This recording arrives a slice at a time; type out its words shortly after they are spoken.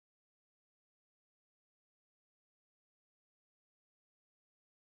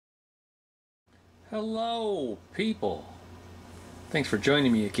Hello, people. Thanks for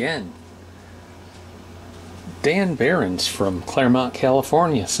joining me again. Dan Behrens from Claremont,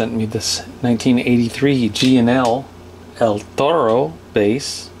 California sent me this 1983 G&L El Toro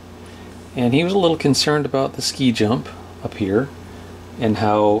bass, and he was a little concerned about the ski jump up here and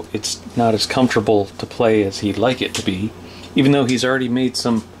how it's not as comfortable to play as he'd like it to be, even though he's already made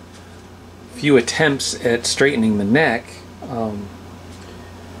some few attempts at straightening the neck. I'm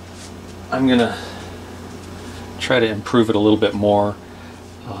gonna try to improve it a little bit more.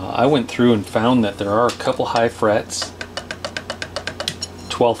 I went through and found that there are a couple high frets,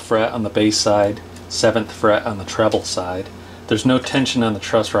 12th fret on the bass side, 7th fret on the treble side. There's no tension on the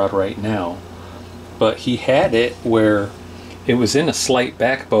truss rod right now, but he had it where it was in a slight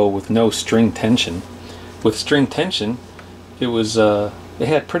back bow with no string tension. With string tension, it was it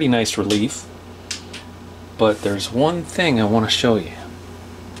had pretty nice relief. But there's one thing I want to show you.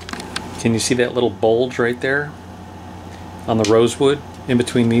 Can you see that little bulge right there on the rosewood? In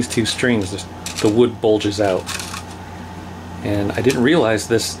between these two strings, the wood bulges out. And I didn't realize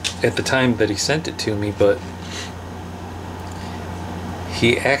this at the time that he sent it to me, but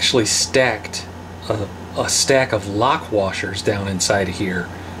he actually stacked a stack of lock washers down inside of here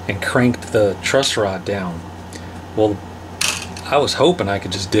and cranked the truss rod down. Well, I was hoping I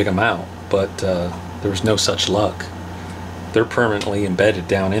could just dig them out, but there was no such luck. They're permanently embedded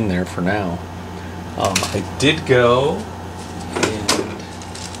down in there for now. I did go and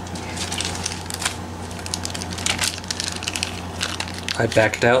I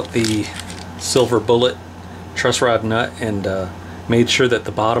backed out the silver bullet truss rod nut and made sure that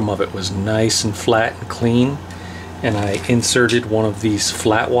the bottom of it was nice and flat and clean, and I inserted one of these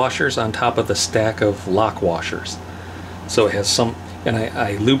flat washers on top of the stack of lock washers, so it has some, and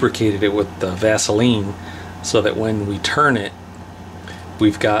I lubricated it with Vaseline so that when we turn it,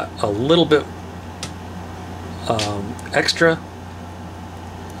 we've got a little bit extra.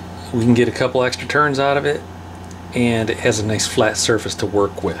 We can get a couple extra turns out of it, and it has a nice flat surface to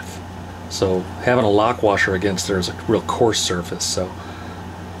work with. So having a lock washer against there is a real coarse surface. So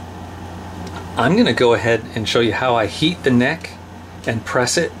I'm going to go ahead and show you how I heat the neck and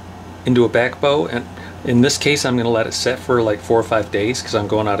press it into a back bow. And in this case, I'm going to let it set for like 4 or 5 days because I'm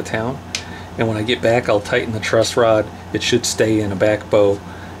going out of town. And when I get back, I'll tighten the truss rod. It should stay in a back bow,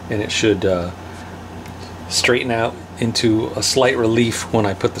 and it should straighten out into a slight relief when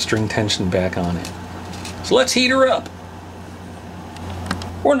I put the string tension back on it. So let's heat her up.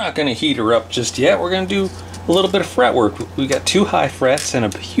 We're not going to heat her up just yet. We're going to do a little bit of fretwork. We got 2 high frets and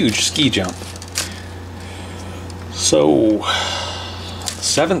a huge ski jump. So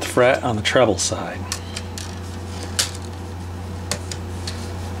 7th fret on the treble side.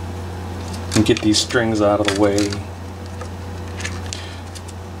 And get these strings out of the way.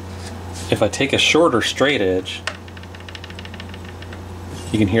 If I take a shorter straight edge,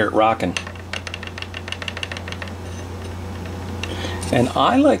 you can hear it rocking. And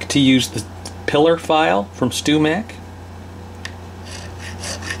I like to use the pillar file from StewMac.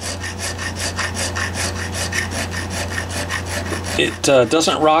 It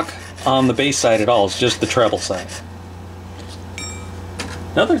doesn't rock on the bass side at all, it's just the treble side.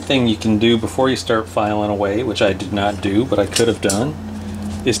 Another thing you can do before you start filing away, which I did not do, but I could have done,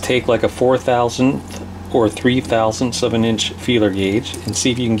 is take like a 4/1000th or 3/1000ths of an inch feeler gauge and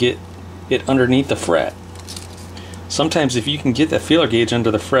see if you can get it underneath the fret. Sometimes if you can get that feeler gauge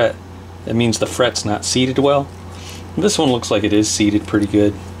under the fret, that means the fret's not seated well. This one looks like it is seated pretty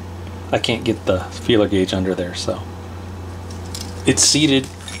good. I can't get the feeler gauge under there, so it's seated,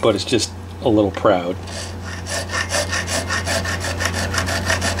 but it's just a little proud.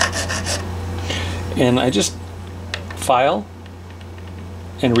 And I just file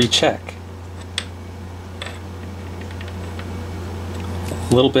and recheck.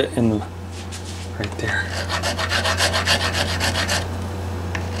 A little bit in the right there.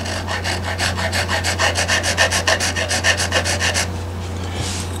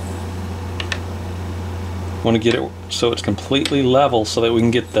 Want to get it so it's completely level so that we can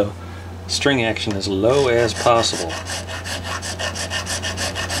get the string action as low as possible.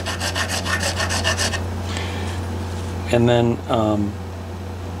 And then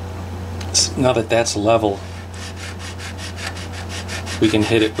now that that's level, we can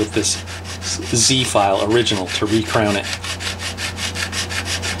hit it with this Z file original to recrown it.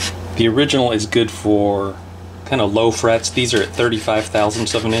 The original is good for kind of low frets. These are at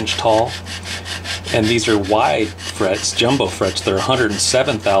 35/1000ths of an inch tall, and these are wide frets, jumbo frets. They're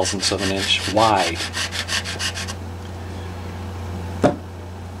 107/1000ths of an inch wide.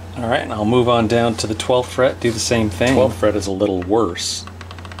 Alright, and I'll move on down to the 12th fret, do the same thing. 12th fret is a little worse.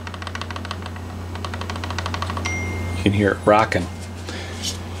 You can hear it rocking.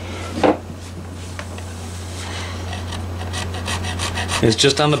 It's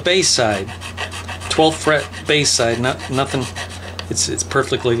just on the bass side, 12th fret bass side, nothing. It's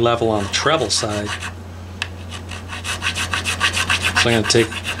perfectly level on the treble side. So I'm going to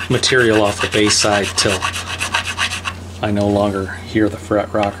take material off the bass side till I no longer hear the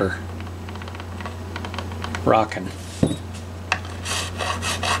fret rocker rocking.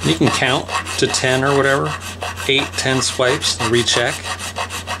 You can count to 10 or whatever, 8, 10 swipes and recheck.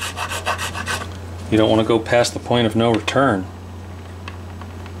 You don't want to go past the point of no return,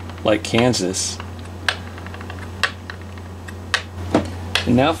 like Kansas.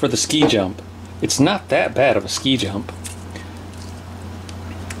 And now for the ski jump. It's not that bad of a ski jump.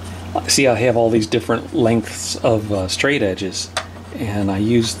 See, I have all these different lengths of straight edges, and I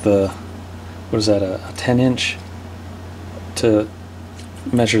used the, what is that, a 10-inch to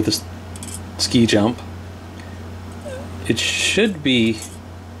measure the ski jump. It should be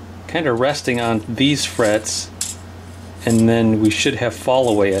kind of resting on these frets, and then we should have fall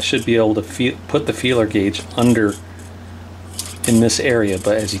away. I should be able to put the feeler gauge under in this area,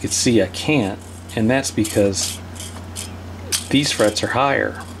 but as you can see I can't, and that's because these frets are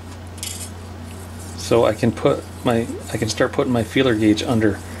higher. So I can start putting my feeler gauge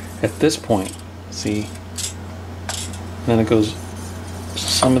under at this point. See? And then it goes,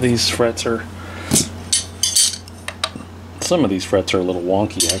 some of these frets are a little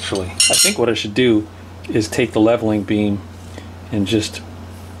wonky actually. I think what I should do is take the leveling beam and just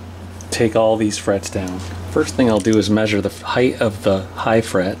take all these frets down. First thing I'll do is measure the height of the high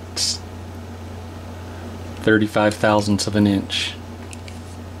frets, 35 thousandths of an inch.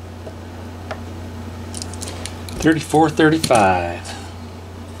 34, 35.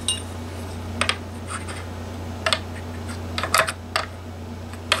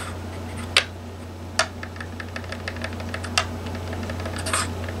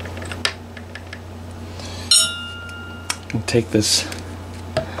 And take this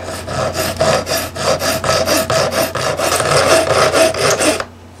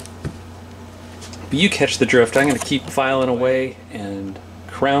but you catch the drift. I'm going to keep filing away and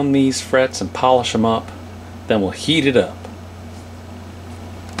crown these frets and polish them up. Then we'll heat it up.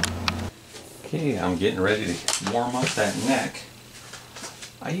 Okay, I'm getting ready to warm up that neck.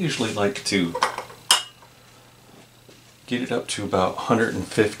 I usually like to get it up to about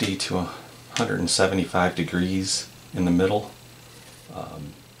 150 to 175 degrees in the middle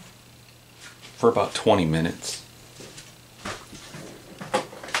for about 20 minutes.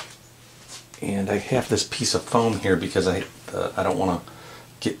 And I have this piece of foam here because I don't want to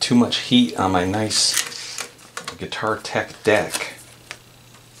get too much heat on my nice Guitar Tech deck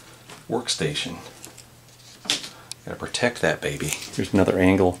workstation. Gotta protect that baby. Here's another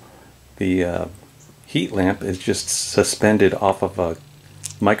angle. The heat lamp is just suspended off of a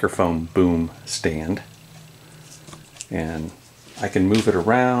microphone boom stand, and I can move it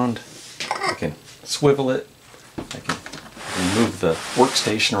around, I can swivel it, I can move the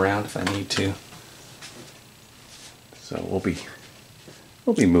workstation around if I need to. So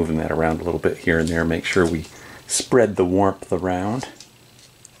we'll be moving that around a little bit here and there, make sure we spread the warmth around.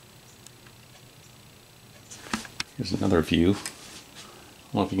 Here's another view.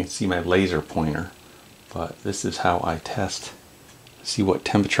 I don't know if you can see my laser pointer, but this is how I test to see what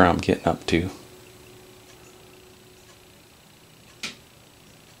temperature I'm getting up to.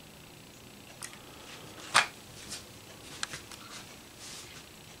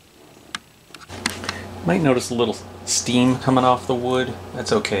 Might notice a little steam coming off the wood.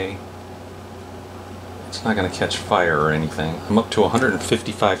 That's okay. It's not going to catch fire or anything. I'm up to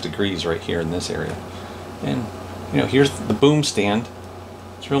 155 degrees right here in this area. And you know, here's the boom stand.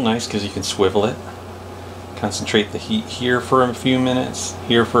 It's real nice because you can swivel it. Concentrate the heat here for a few minutes,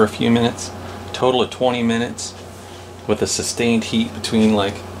 here for a few minutes. Total of 20 minutes with a sustained heat between,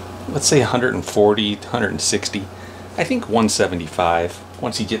 like, let's say 140 to 160. I think 175.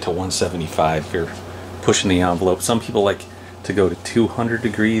 Once you get to 175, you're pushing the envelope. Some people like to go to 200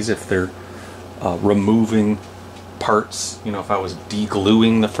 degrees if they're removing parts. You know, if I was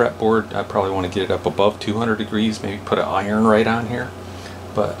degluing the fretboard, I'd probably want to get it up above 200 degrees, maybe put an iron right on here.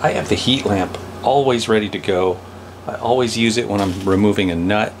 But I have the heat lamp always ready to go. I always use it when I'm removing a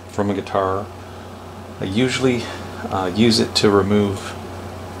nut from a guitar. I usually use it to remove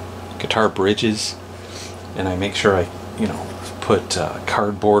guitar bridges, and I make sure I, you know, put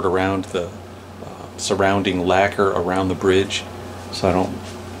cardboard around the surrounding lacquer around the bridge so I don't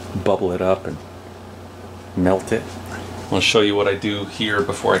bubble it up and melt it. I'll show you what I do here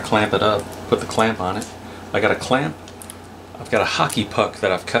before I clamp it up, put the clamp on it. I got a clamp, I've got a hockey puck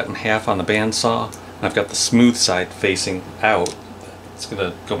that I've cut in half on the bandsaw. I've got the smooth side facing out. It's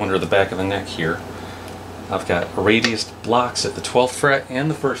going to go under the back of the neck here. I've got radiused blocks at the 12th fret and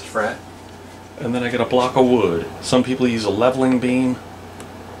the 1st fret. And then I got a block of wood. Some people use a leveling beam.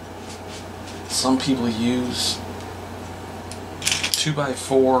 Some people use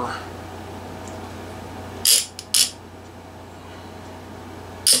 2x4.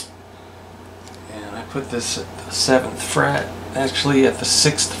 And I put this at the 7th fret, actually at the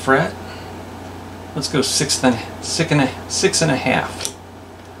 6th fret. Let's go 6.5.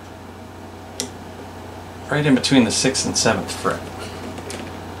 Right in between the 6th and 7th fret.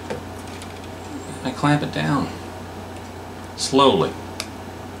 And I clamp it down slowly.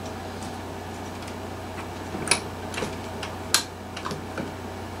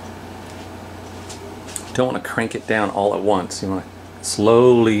 You don't want to crank it down all at once. You want to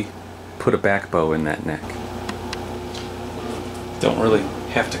slowly put a back bow in that neck. Don't really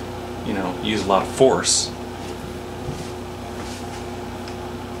have to, you know, use a lot of force.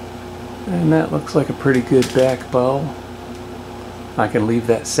 And that looks like a pretty good back bow. I can leave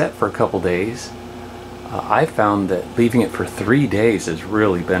that set for a couple days. I found that leaving it for 3 days is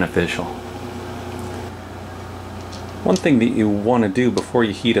really beneficial. One thing that you want to do before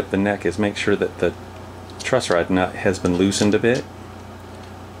you heat up the neck is make sure that the truss rod nut has been loosened a bit.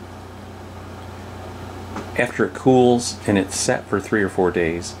 After it cools and it's set for 3 or 4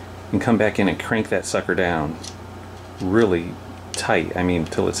 days, you can come back in and crank that sucker down really tight. I mean,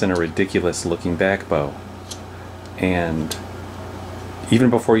 till it's in a ridiculous looking back bow. And even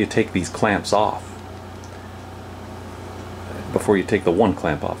before you take these clamps off, before you take the one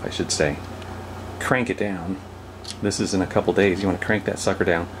clamp off, I should say, crank it down. This is in a couple days. You want to crank that sucker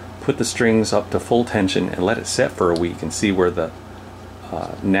down, put the strings up to full tension, and let it set for a week and see where the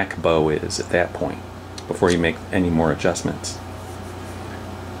neck bow is at that point before you make any more adjustments.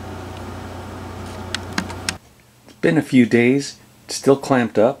 It's been a few days, it's still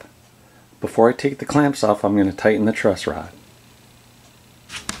clamped up. Before I take the clamps off, I'm going to tighten the truss rod.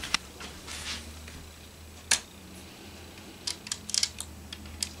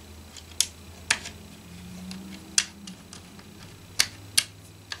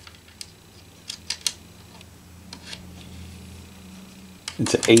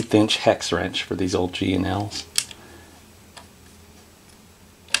 It's an 1/8 inch hex wrench for these old G&Ls.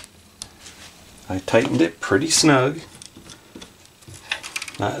 I tightened it pretty snug.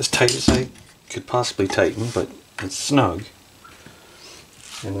 Not as tight as I could possibly tighten, but it's snug.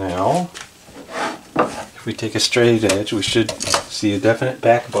 And now, if we take a straight edge, we should see a definite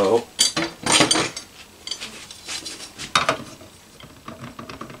back bow.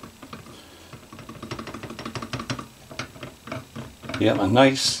 Yep, a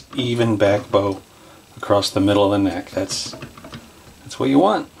nice even back bow across the middle of the neck. That's what you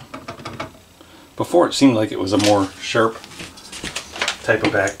want. Before it seemed like it was a more sharp type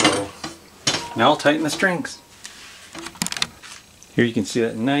of back bow. Now I'll tighten the strings. Here you can see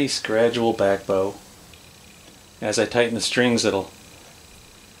that nice gradual back bow. As I tighten the strings, it'll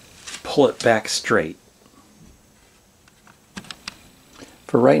pull it back straight.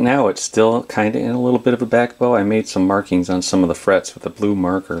 For right now, it's still kind of in a little bit of a back bow. I made some markings on some of the frets with a blue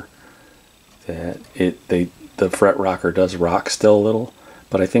marker that the fret rocker does rock still a little,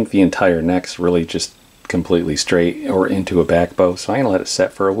 but I think the entire neck's really just completely straight or into a back bow. So I'm going to let it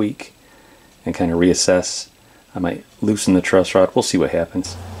set for a week and kind of reassess. I might loosen the truss rod. We'll see what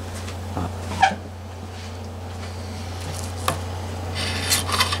happens.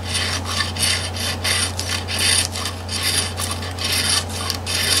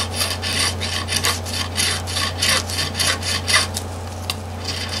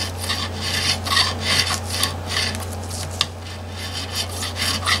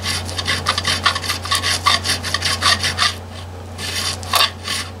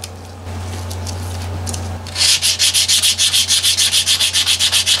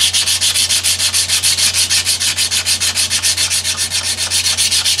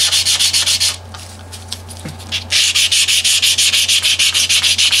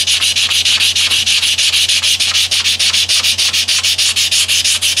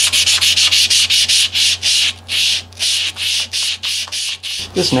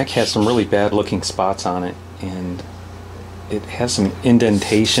 This neck has some really bad looking spots on it, and it has some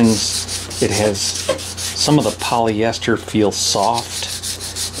indentations. It has some of the polyester feels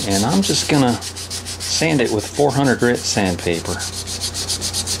soft, and I'm just gonna sand it with 400 grit sandpaper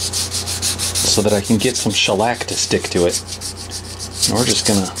so that I can get some shellac to stick to it. And we're just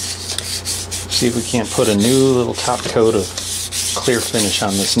gonna see if we can't put a new little top coat of clear finish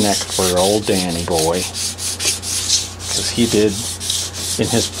on this neck for old Danny boy, because he did in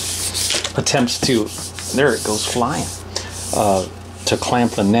his attempts to, there it goes flying, to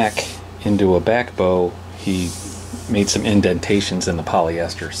clamp the neck into a back bow, he made some indentations in the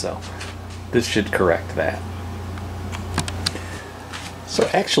polyester, so this should correct that. So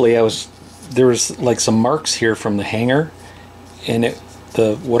actually there was like some marks here from the hanger, and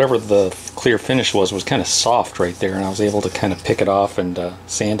whatever the clear finish was kind of soft right there, and I was able to kind of pick it off and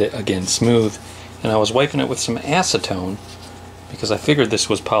sand it again smooth. And I was wiping it with some acetone because I figured this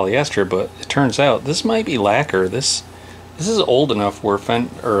was polyester, but it turns out this might be lacquer. This is old enough where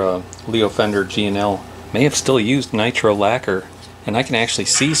Leo Fender G&L may have still used nitro lacquer, and I can actually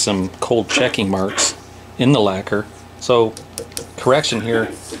see some cold checking marks in the lacquer. So correction here,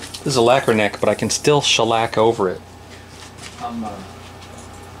 this is a lacquer neck, but I can still shellac over it. I'm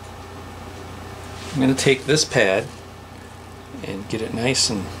going to take this pad and get it nice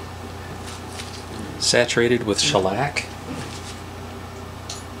and saturated with shellac,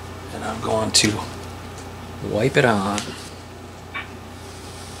 and I'm going to wipe it on.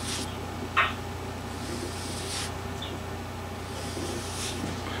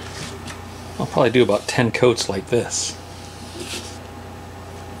 I'll probably do about 10 coats like this,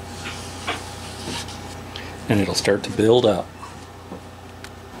 and it'll start to build up.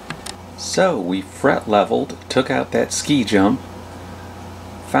 So we fret leveled, took out that ski jump,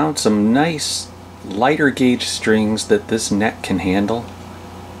 found some nice lighter gauge strings that this neck can handle,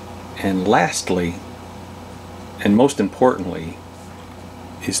 and lastly, and most importantly,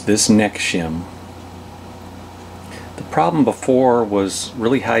 is this neck shim. The problem before was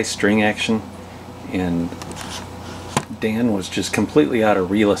really high string action, and Dan was just completely out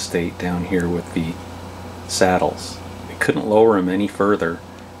of real estate down here with the saddles. We couldn't lower them any further,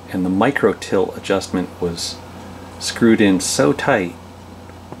 and the micro tilt adjustment was screwed in so tight,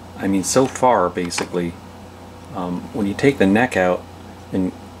 I mean so far basically. When you take the neck out,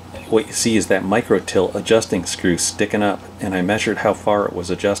 and what you see is that micro tilt adjusting screw sticking up, and I measured how far it was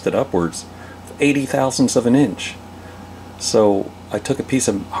adjusted upwards, 80 thousandths of an inch. So I took a piece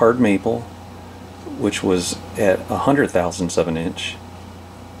of hard maple, which was at 100 thousandths of an inch,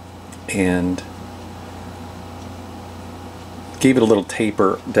 and gave it a little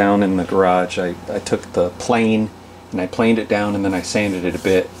taper down in the garage. I took the plane and I planed it down, and then I sanded it a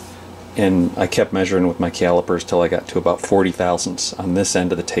bit, and I kept measuring with my calipers till I got to about 40 thousandths on this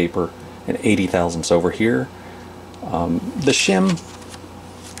end of the taper and 80 thousandths over here. The shim,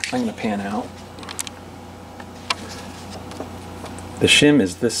 I'm going to pan out. The shim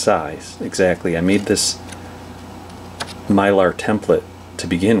is this size exactly. I made this Mylar template to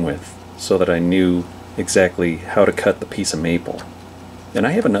begin with so that I knew exactly how to cut the piece of maple. And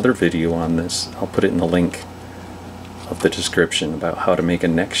I have another video on this. I'll put it in the link of the description about how to make a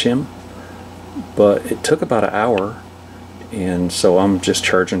neck shim. But it took about an hour, and so I'm just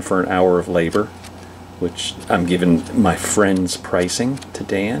charging for an hour of labor, which I'm giving my friend's pricing to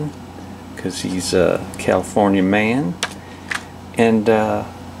Dan because he's a California man. And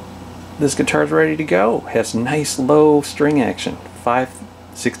this guitar's ready to go. Has nice low string action,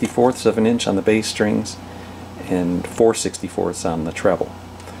 5/64 of an inch on the bass strings and 4/64 on the treble.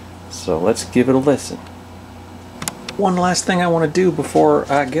 So let's give it a listen. One last thing I want to do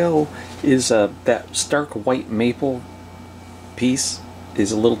before I go is that stark white maple piece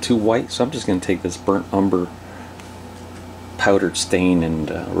is a little too white, so I'm just going to take this burnt umber powdered stain and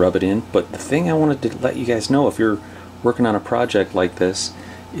rub it in. But the thing I wanted to let you guys know, if you're working on a project like this,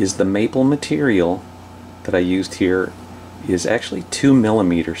 is the maple material that I used here is actually 2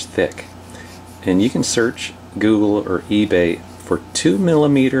 millimeters thick, and you can search Google or eBay for 2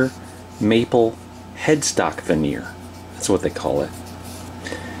 millimeter maple headstock veneer. That's what they call it.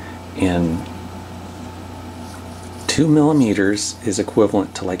 And 2 millimeters is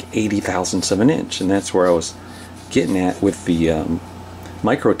equivalent to like 80 thousandths of an inch, and that's where I was getting at with the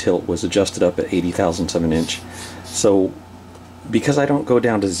micro tilt was adjusted up at 80 thousandths of an inch. So because I don't go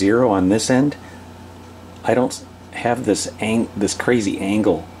down to 0 on this end, I don't have this crazy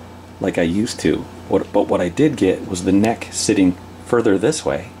angle like I used to. But what I did get was the neck sitting further this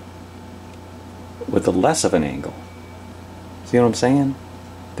way with a less of an angle. See what I'm saying?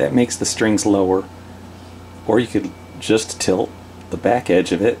 That makes the strings lower. Or you could just tilt the back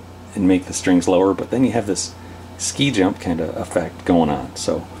edge of it and make the strings lower, but then you have this ski jump kind of effect going on.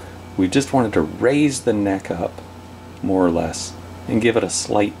 So we just wanted to raise the neck up more or less and give it a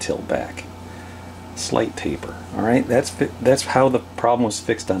slight tilt back, slight taper. All right, that's how the problem was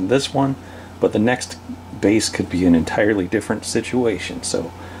fixed on this one, but the next bass could be an entirely different situation.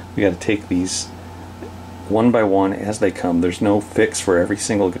 So we got to take these one by one as they come. There's no fix for every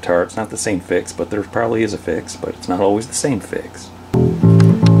single guitar. It's not the same fix, but there probably is a fix, but it's not always the same fix.